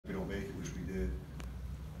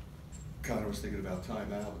Connor was thinking about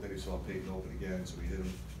timeout, but then he saw Peyton open again, so we hit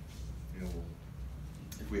him. You know,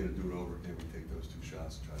 if we had to do it over again, we'd take those 2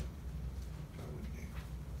 shots and try to win the game.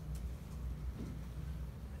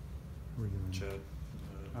 We're doing Chad.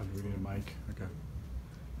 we need a mic. Okay.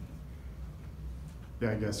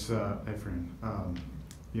 Yeah, I guess, hey, Fran,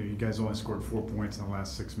 you know, you guys only scored 4 points in the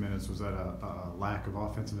last 6 minutes. Was that a lack of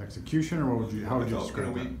offensive execution, or what would you, how would you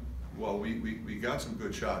describe that? Well, we got some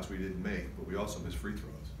good shots we didn't make, but we also missed free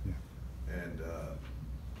throws. Yeah. And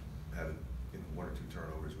had 1 or 2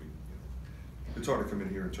 turnovers. It's hard to come in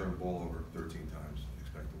here and turn the ball over 13 times and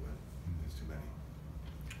expect to win. It's too many.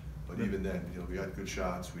 But even then, you know, we got good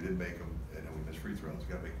shots. We didn't make them, and then we missed free throws.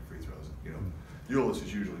 We got to make the free throws. You know, Euless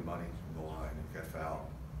is usually money from the line. He got fouled,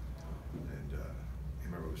 and I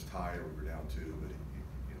remember it was tied. We were down 2, but he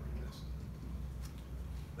missed.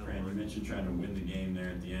 Fran, you mentioned trying to win the game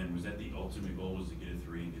there at the end. Was that the ultimate goal, was to get a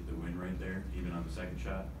 3 and get the win right there, even on the second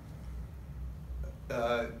shot?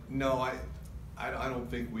 No, I don't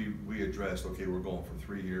think we addressed, okay, we're going for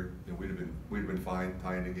 3 here. You know, we'd have been fine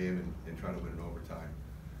tying the game and trying to win in overtime.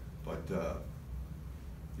 But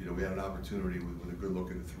you know, we had an opportunity with a good look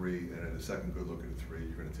at a 3, and then a second good look at a 3.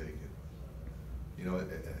 You're going to take it. You know,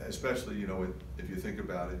 especially, you know, if you think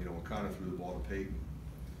about it, you know, when Connor threw the ball to Peyton,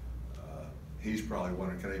 he's probably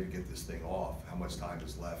wondering, can I even get this thing off? How much time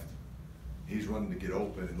is left? He's running to get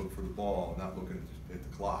open and look for the ball, not looking at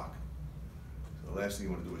the clock. So the last thing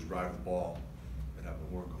you want to do is drive the ball and have the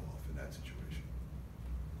horn go off in that situation.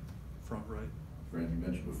 Front right. Fran, you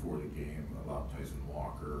mentioned before the game about Tyson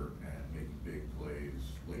Walker and making big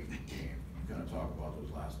plays late in the game. Can you kind of talk about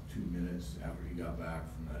those last 2 minutes after he got back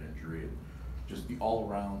from that injury and just the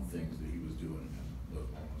all-around things that he was doing in those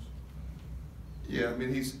moments? Yeah, I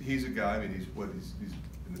mean, he's a guy. I mean, he's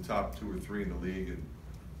in the top 2 or 3 in the league in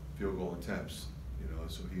field goal attempts. You know,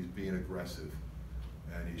 so he's being aggressive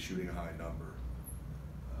and he's shooting a high number,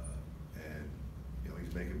 and you know,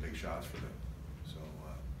 he's making big shots for them. So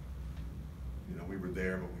you know, we were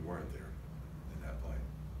there, but we weren't there in that play.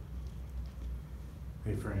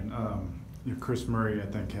 Hey, Fran, you know, Chris Murray, I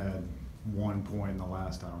think, had 1 point in the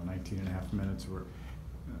last, 19 and a half minutes.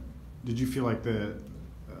 Did you feel like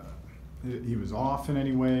he was off in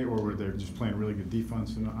any way, or were they just playing really good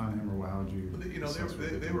defense on him, or how would you? You know,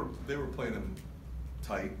 they were playing him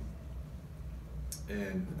tight,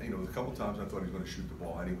 and you know, a couple times I thought he was going to shoot the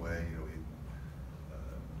ball anyway. You know, he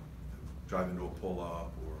drive into a pull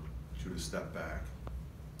up or shoot a step back,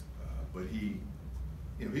 but he,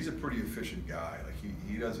 you know, he's a pretty efficient guy. Like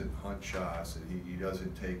he doesn't hunt shots, and he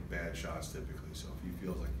doesn't take bad shots typically. So if he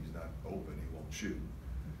feels like he's not open, he won't shoot.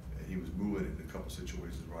 And he was moving in a couple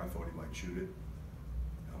situations where I thought he might shoot it.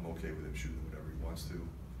 I'm okay with him shooting whatever he wants to,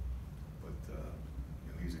 but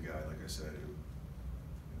you know, he's a guy, like I said, who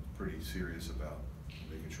is pretty serious about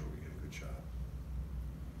making sure we get a good shot.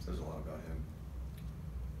 Says a lot about him.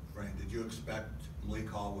 Fran, did you expect Malik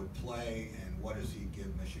Hall would play, and what does he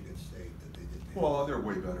give Michigan State that they didn't? Well, they're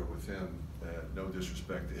way better with him. No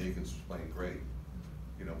disrespect to Akins, was playing great,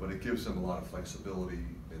 you know, but it gives them a lot of flexibility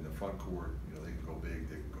in the front court. You know, they can go big,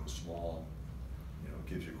 they can go small. You know, it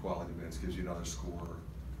gives you quality minutes, gives you another scorer,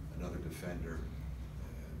 another defender,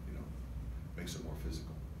 and you know, makes it more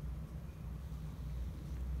physical.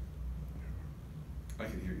 I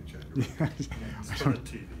can hear you, Chad. It's for the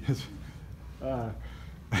TV.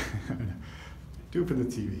 Do it for the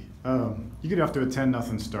TV. You get off to a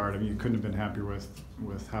 10-0 start. I mean, you couldn't have been happier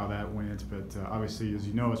with how that went, but obviously, as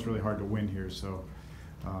you know, it's really hard to win here. So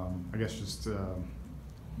I guess just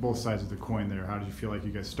both sides of the coin there. How did you feel like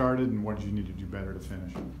you guys started, and what did you need to do better to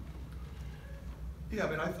finish? Yeah, I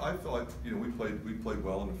mean, I thought, you know, we played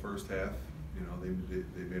well in the first half. You know,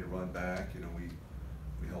 they made a run back. You know,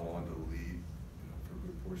 we held on to the lead, you know, for a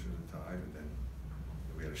good portion of the time, and then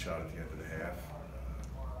we had a shot at the end of the half.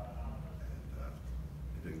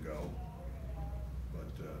 Didn't go,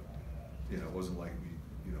 but you know, it wasn't like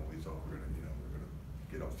we thought we were gonna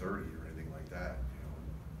get up 30 or anything like that. You know,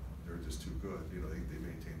 they were just too good. You know, they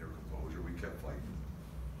maintained their composure. We kept fighting.